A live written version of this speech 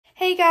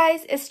Hey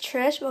guys, it's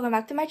Trish. Welcome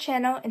back to my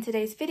channel. In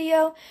today's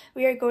video,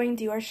 we are going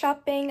Dior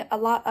shopping, a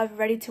lot of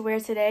ready to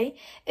wear today.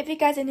 If you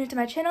guys are new to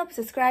my channel, please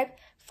subscribe.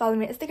 Follow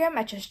me on Instagram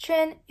at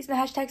TrishTrin. Use my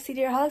hashtag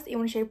Dioriviera if you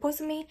want to share your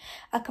post with me.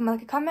 I'll come and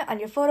like a comment on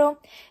your photo.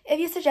 If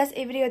you suggest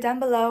a video down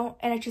below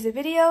and I choose a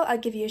video, I'll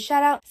give you a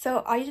shout out. So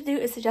all you have to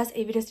do is suggest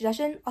a video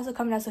suggestion. Also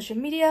comment on social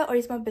media or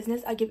use my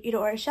business. I'll give either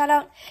or a shout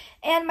out.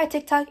 And my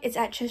TikTok is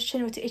at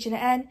TrishTrin with 2 H and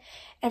an N.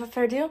 And without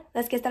further ado,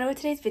 let's get started with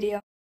today's video.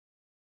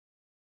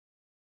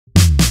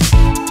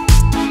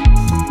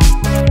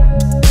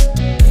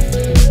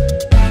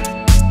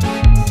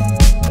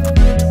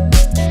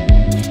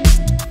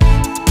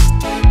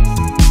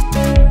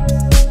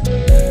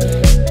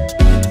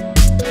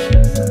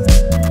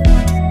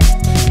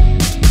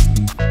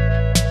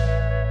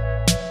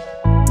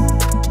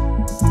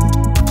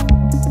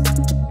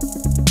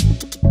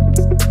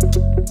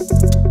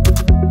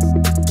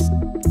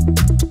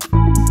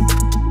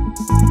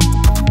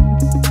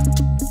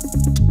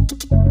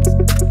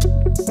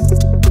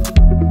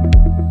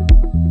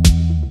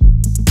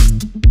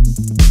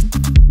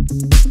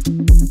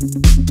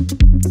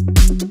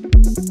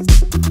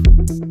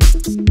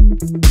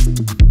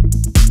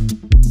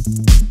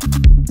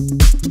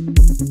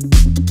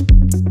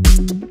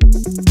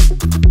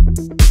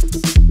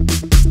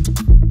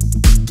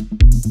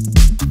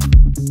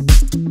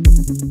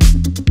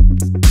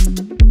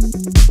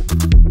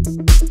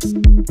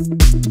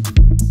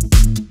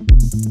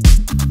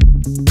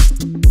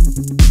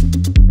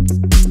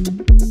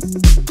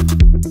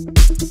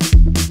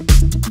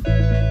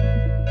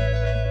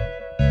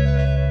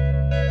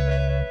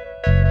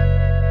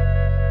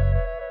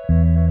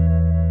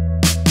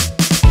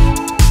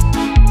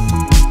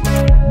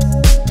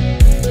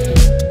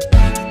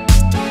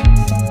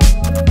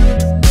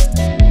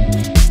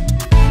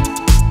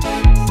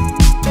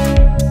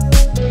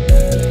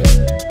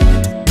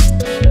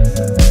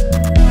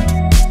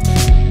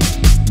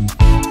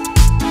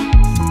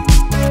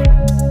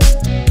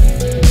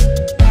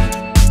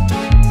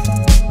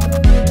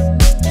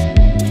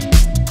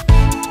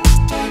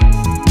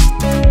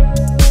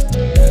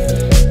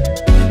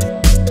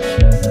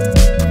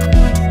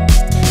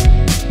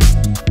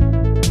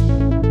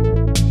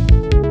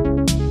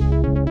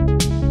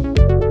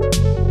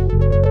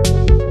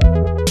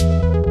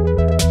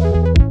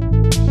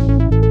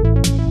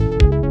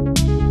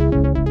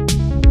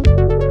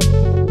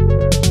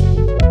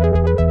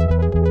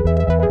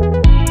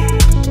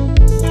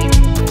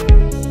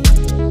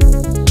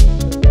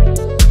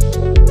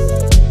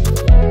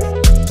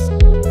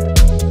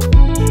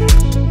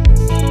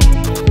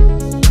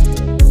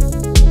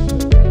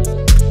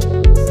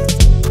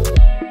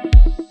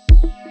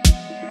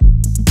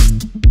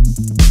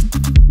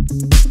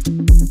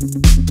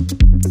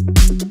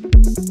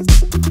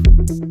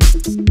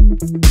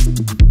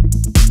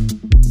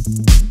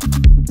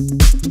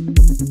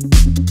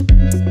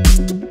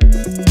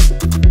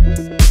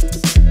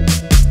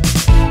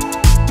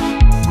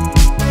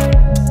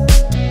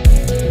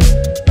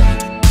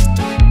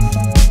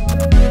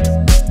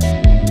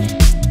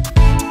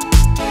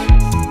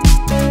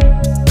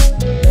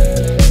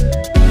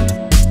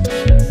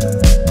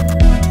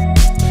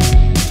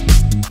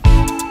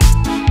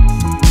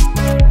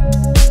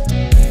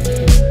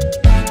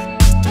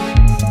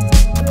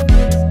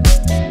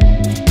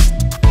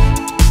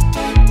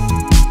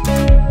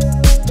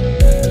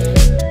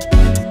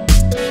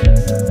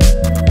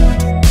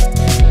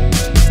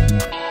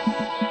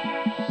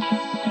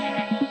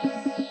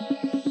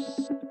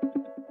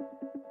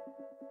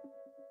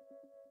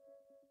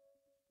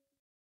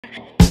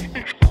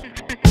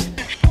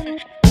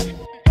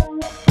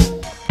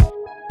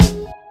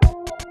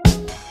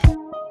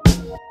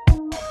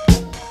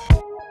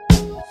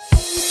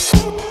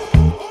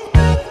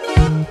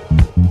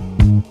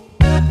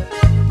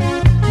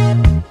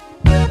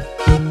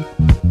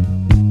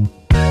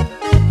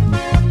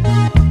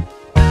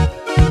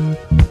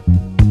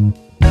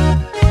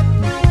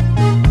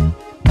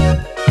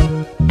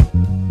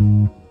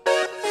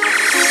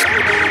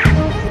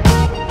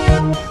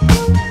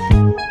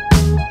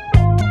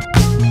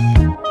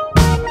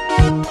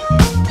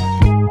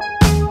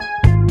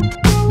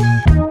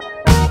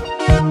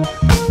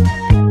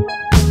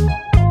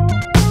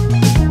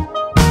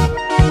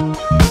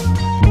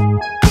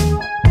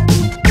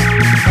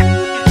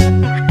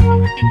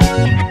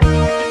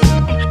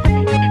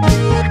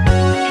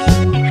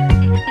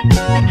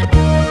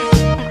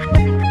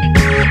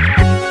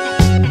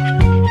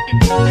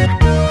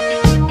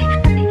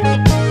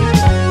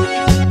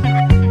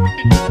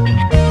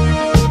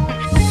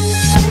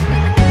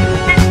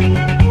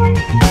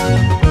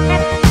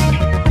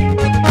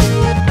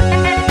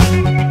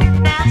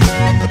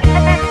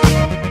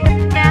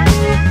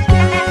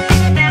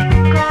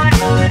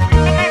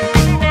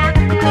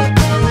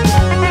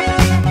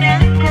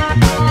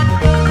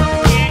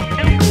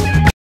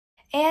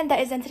 And that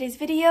is the end of today's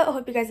video. I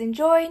hope you guys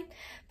enjoyed.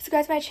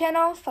 Subscribe to my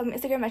channel, follow me on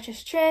Instagram at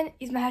TrishTrin,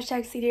 use my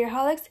hashtag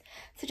Dioriviera,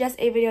 suggest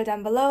a video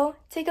down below,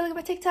 take a look at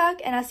my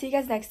TikTok, and I'll see you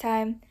guys next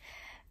time.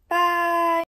 Bye!